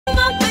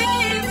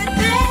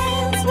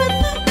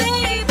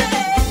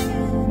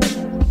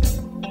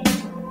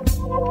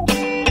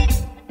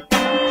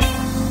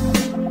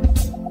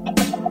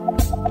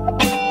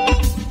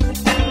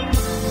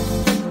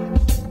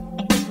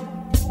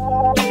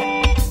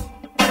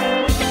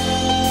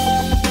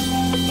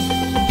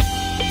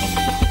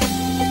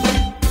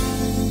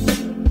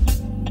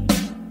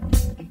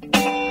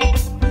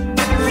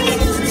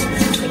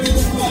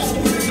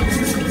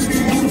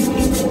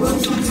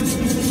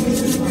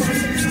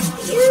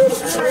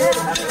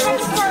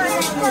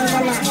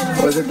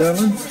was it,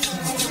 darling?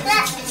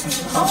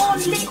 Oh,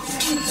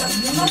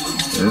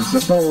 there's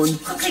the phone.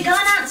 Okay, go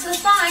and answer the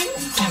phone.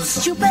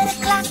 Stupid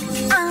clock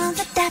on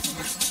the tap.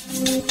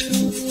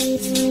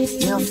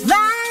 You'll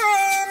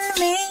find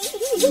me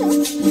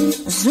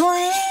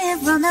swinging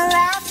from the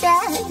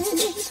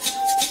rafters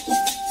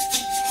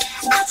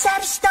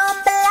outside the storm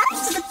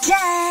belongs the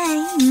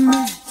time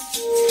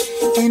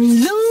and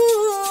lose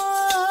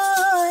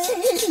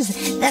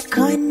the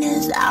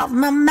corners of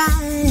my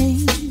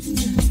mind.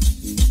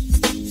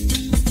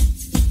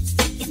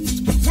 It's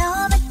below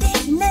my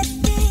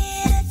dignity,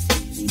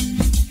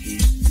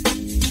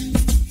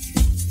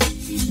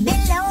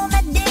 below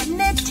my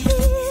dignity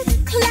to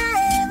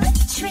climb a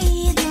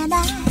tree that I,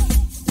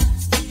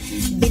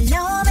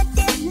 below my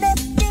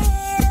dignity,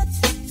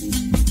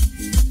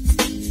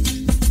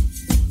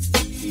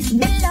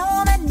 below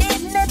my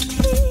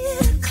dignity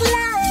to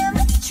climb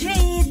a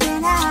tree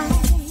that I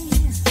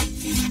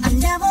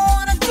never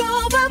wanna grow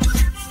up.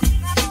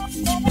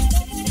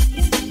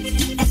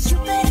 A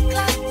stupid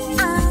clock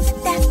on the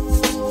deck,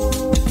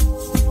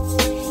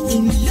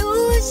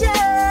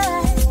 illusion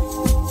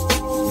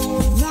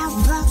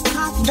never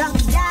caught the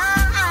die.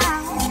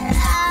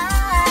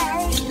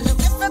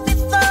 Whisper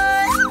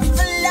before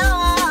the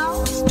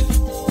lost,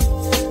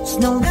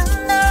 snowed on the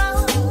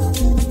road,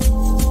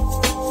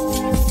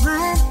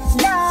 run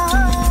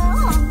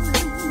long.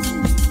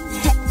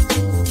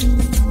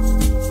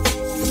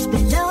 It's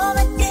below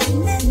my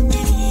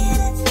dignity,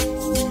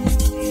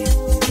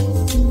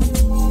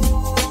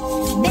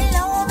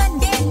 below my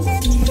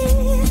dignity to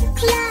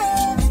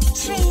climb a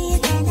tree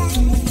that I,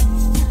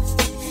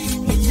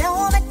 below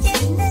my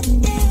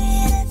dignity,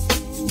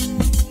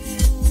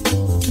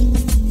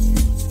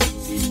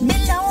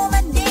 below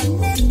my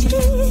dignity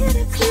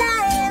to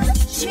climb a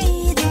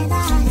tree that I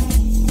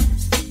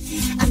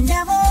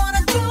never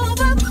wanna grow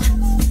up.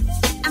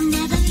 I'm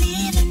never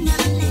leaving,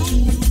 never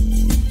leaving.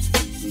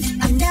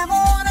 I never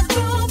wanna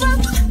grow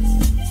up.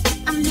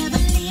 I'm never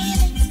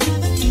leaving,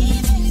 never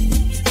leaving.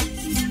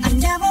 I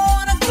never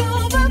wanna grow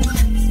up.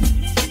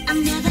 I'm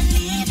never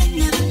leaving,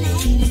 never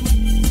leaving.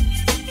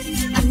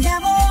 I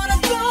never wanna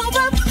grow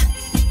up.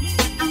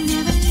 I'm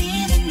never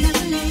leaving,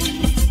 never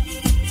leaving.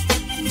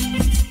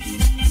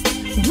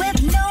 With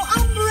no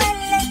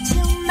umbrella to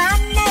my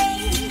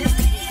name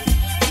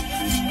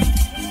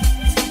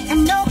and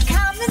no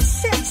common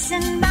sense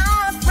in my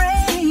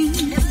brain.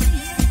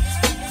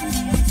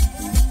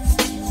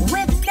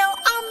 With no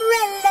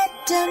umbrella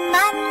to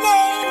my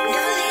name,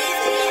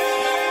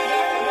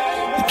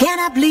 can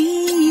I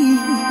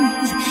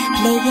please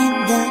play in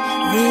the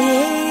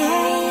rain?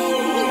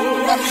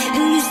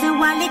 And you say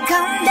while it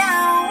come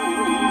down,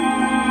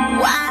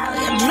 while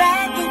you're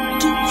dragging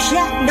two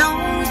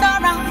shadows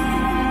around.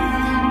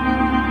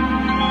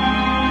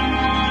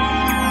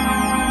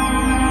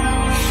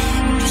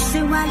 You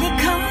say while it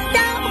come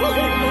down,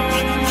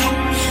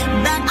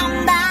 that I'm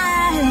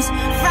rise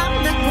from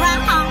the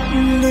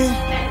ground.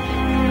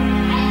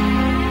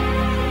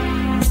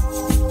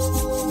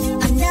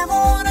 I never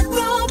wanna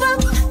grow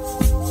up.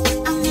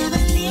 I'm never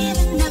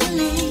leaving, never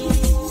leaving.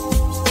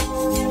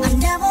 I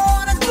never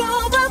wanna grow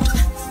up.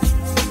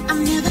 I'm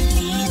never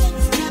leaving,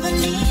 never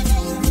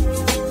leaving.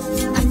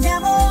 I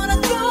never wanna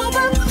grow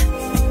up.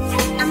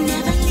 I'm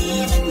never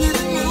leaving,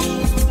 never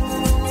leaving.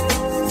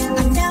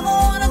 I never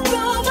wanna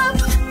grow up.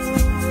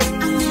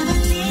 I'm never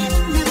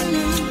leaving, never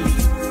leaving.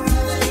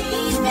 Never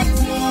leaving,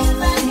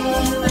 never,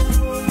 never.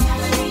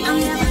 I'm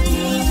never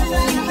leaving,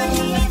 never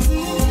leaving.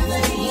 Never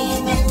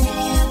leaving,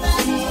 never,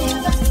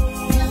 never.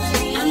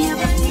 I'm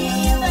never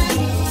leaving,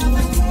 never,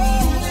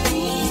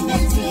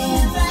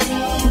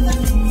 never.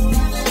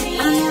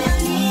 I'm never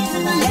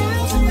leaving, never,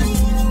 never.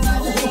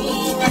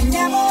 I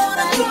never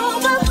wanna grow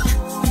up.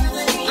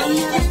 I'm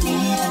never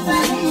leaving, never,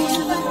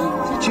 never.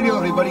 Cheerio,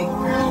 everybody.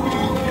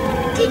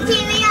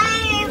 Cheerio,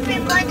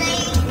 everybody.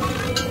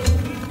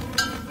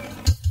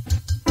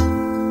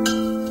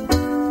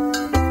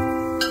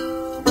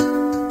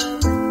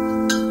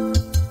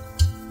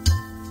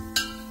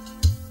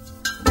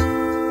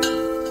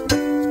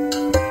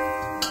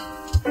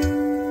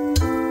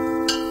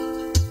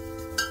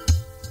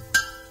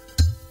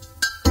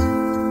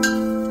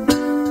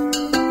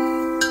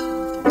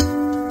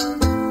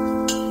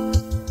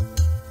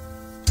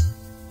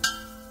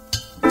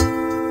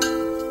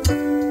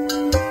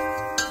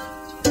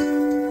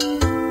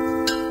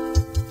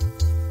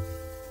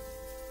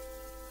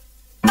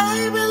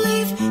 I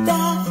believe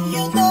that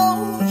you know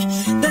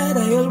that I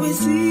always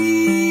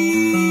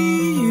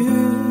see you,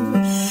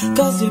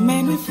 'cause you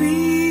made me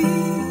feel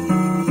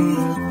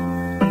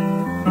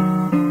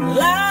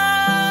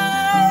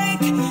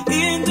like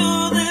into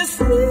the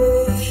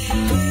sea,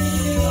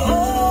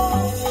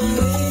 oh,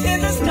 in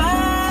the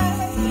sky,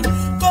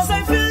 'cause I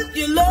feel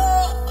your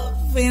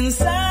love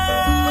inside.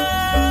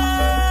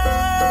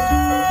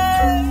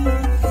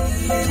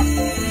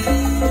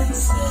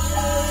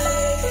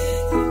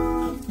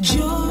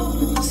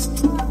 Just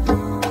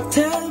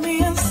tell me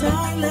in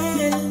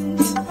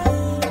silence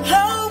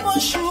how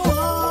much you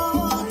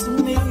want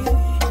me,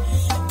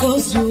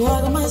 'cause you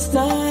are my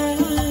style.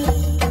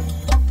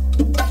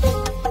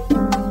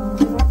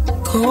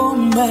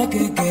 come back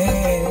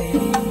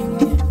again.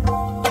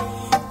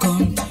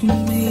 Come to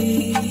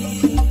me.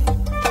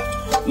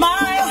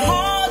 My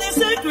heart is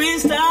a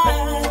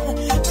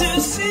crystal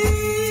to see.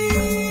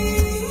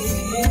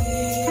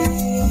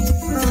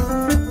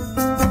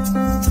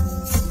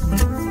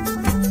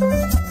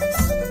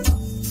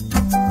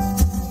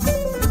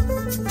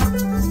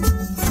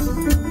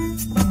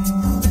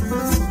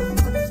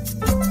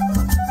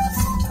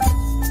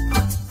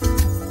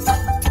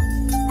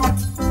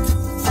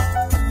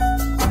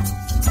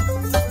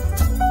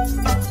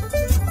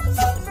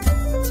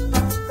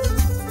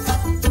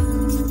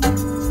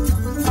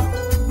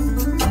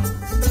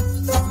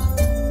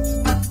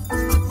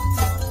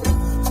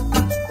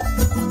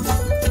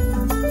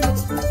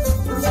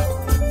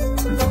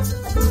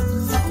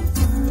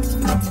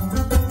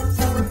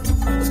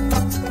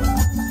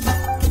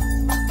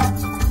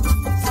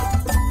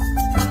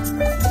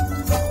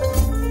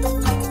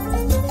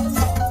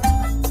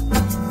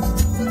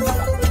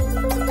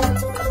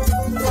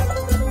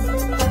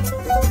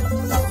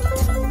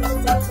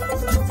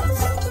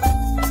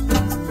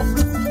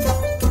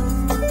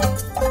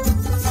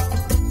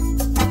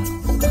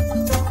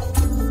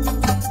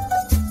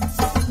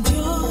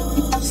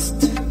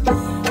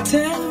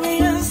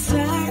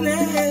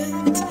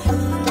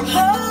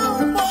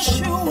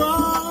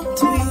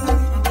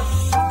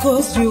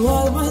 You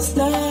almost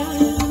die.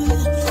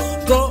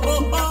 Go,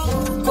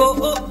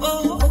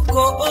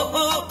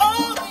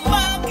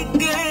 back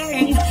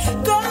again.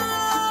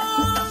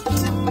 Come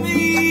to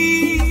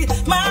me.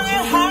 My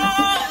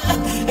heart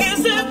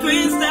is a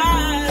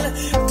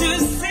crystal to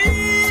see.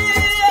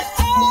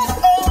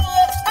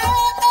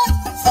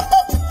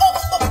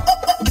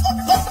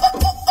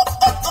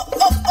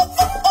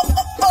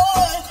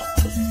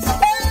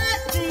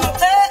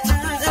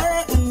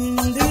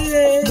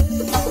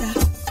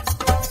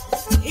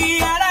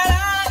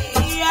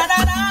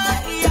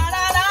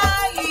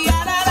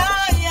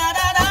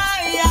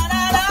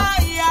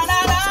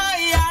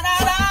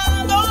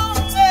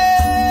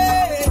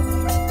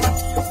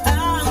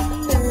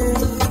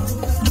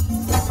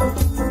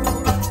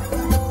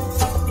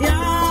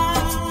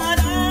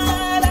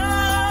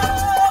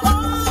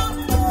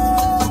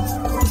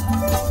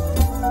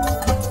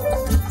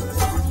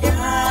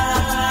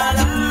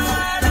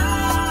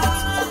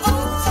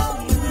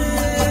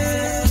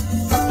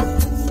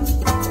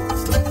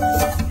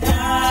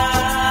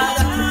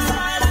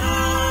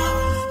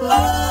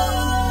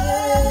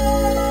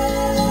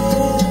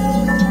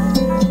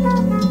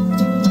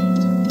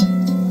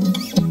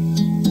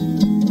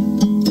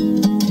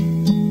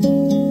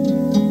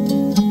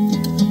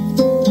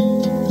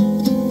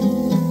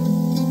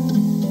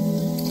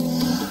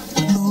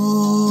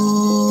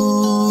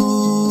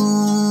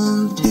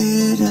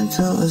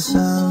 A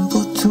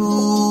simple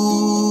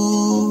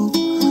tool,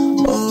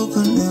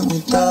 open it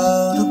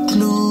without a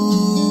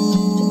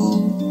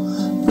clue,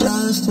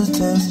 blast to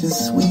taste the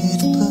sweet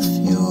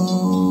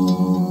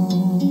perfume,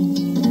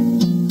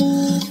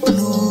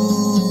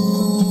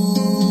 bloom,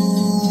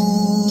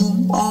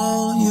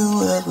 all you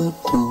ever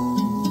do.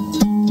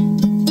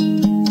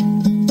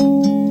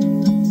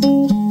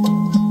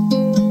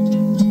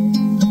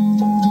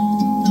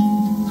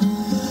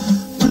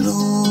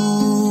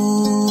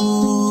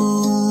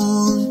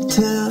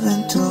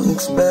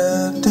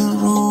 Expectant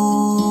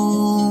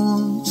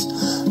rooms,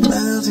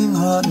 melting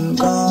hot and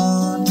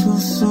gone too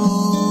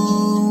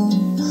soon.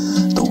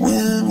 The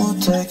wind will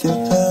take your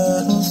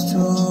petals too.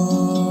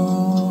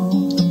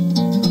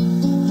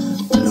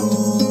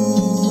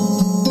 Bloom,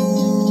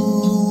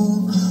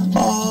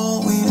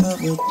 all we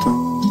ever do.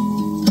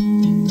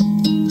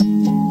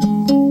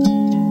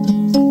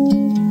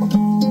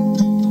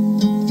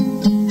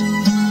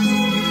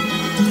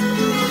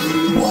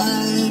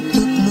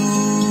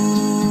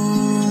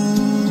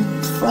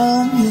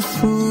 From your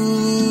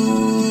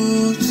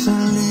fruits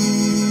and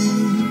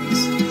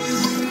leaves,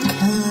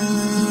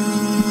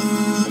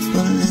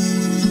 carefully,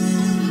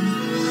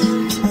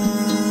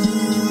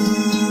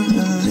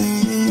 tenderly,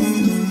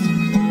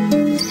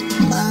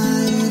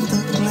 mind the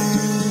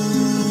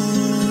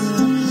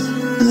glare,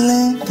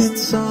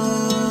 blankets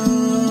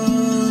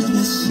all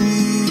you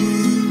see,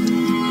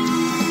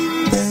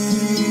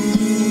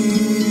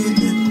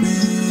 baby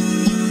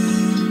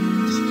brings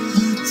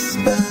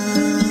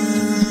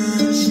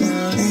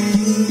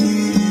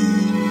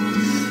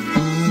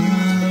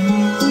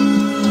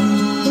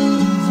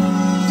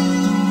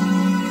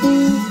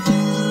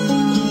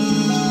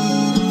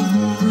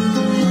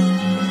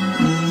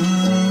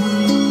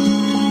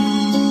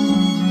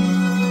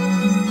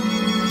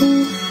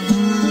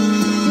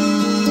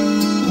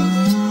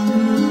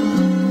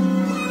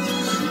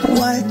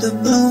wipe the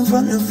bloom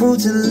from your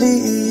fruits and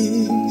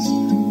leaves,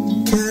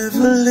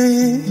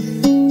 carefully,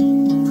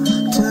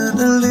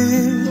 tenderly,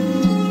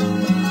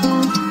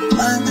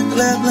 mind the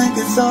glare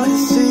blankets all you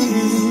see,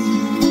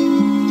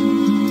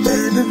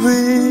 baby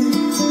breathe,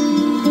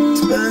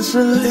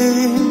 especially,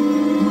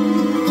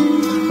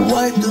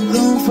 wipe the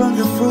bloom from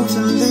your fruits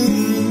and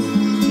leaves,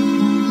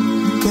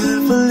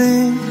 carefully,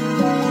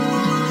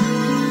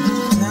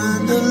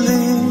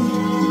 tenderly,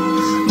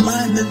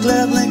 mind the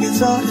glad like it's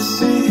hard to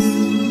see.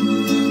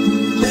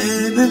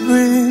 Baby,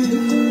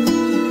 breathe,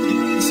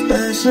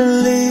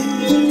 especially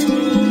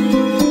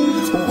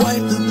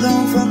wipe the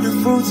bloom from the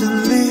fruits and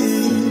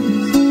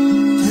leaves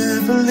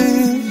carefully,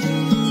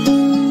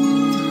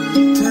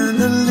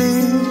 tenderly.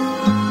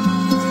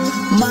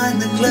 Mind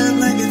the glad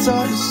like it's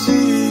hard to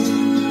see.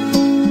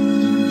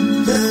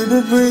 Baby,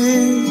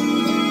 breathe,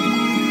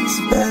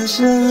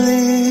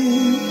 especially.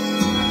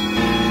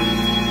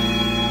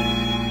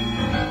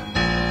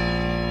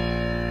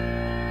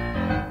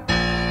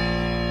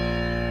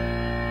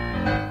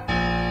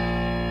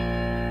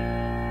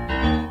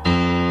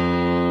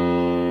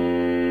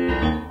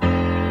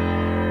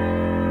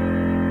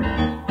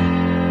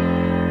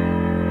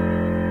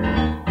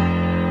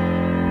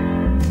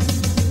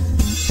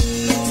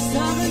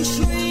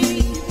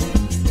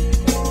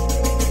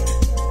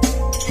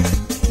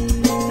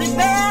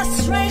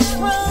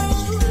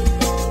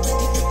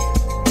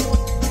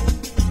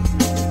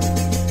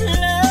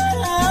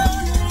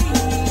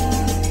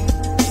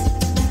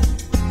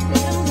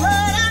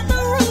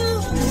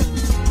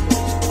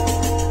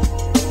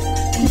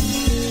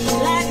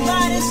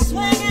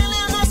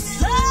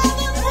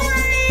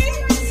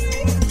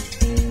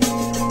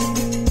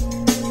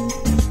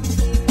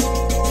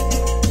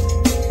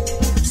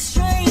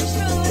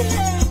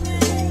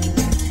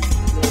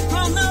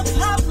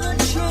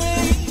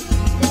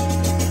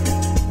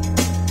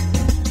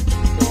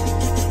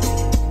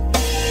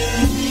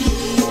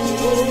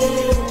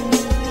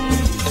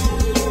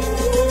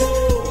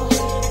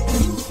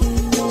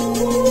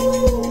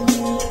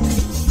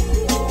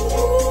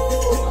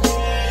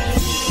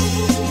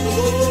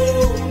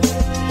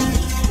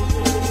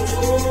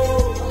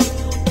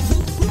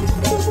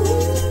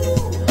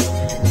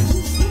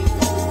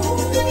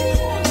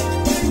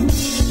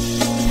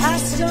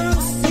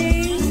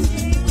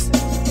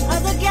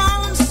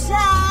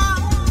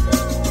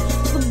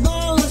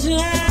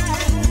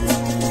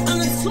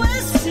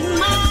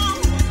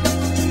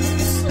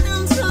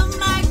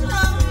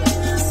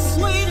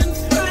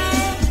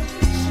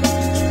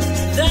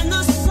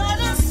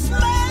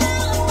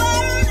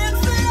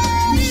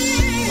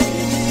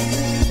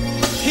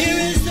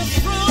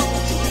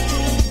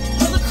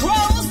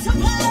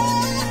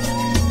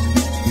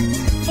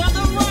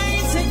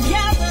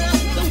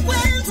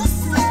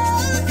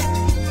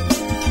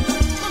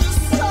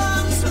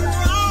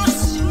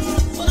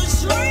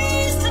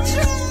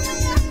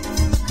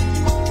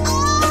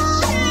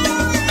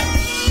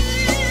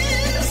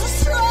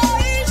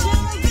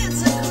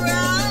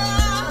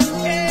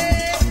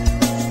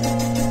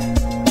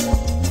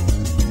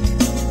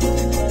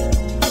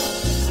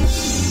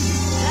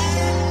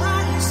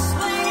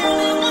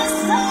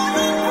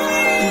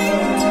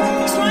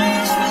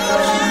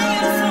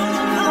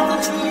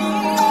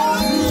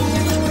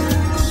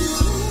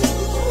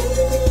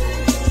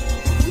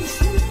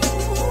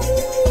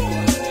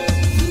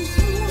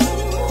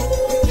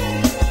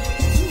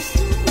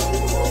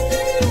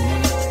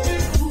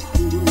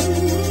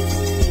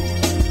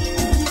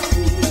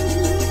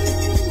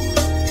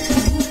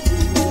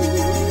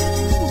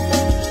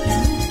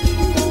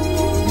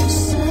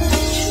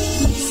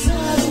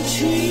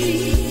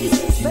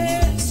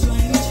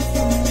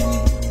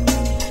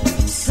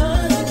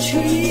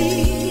 Tree.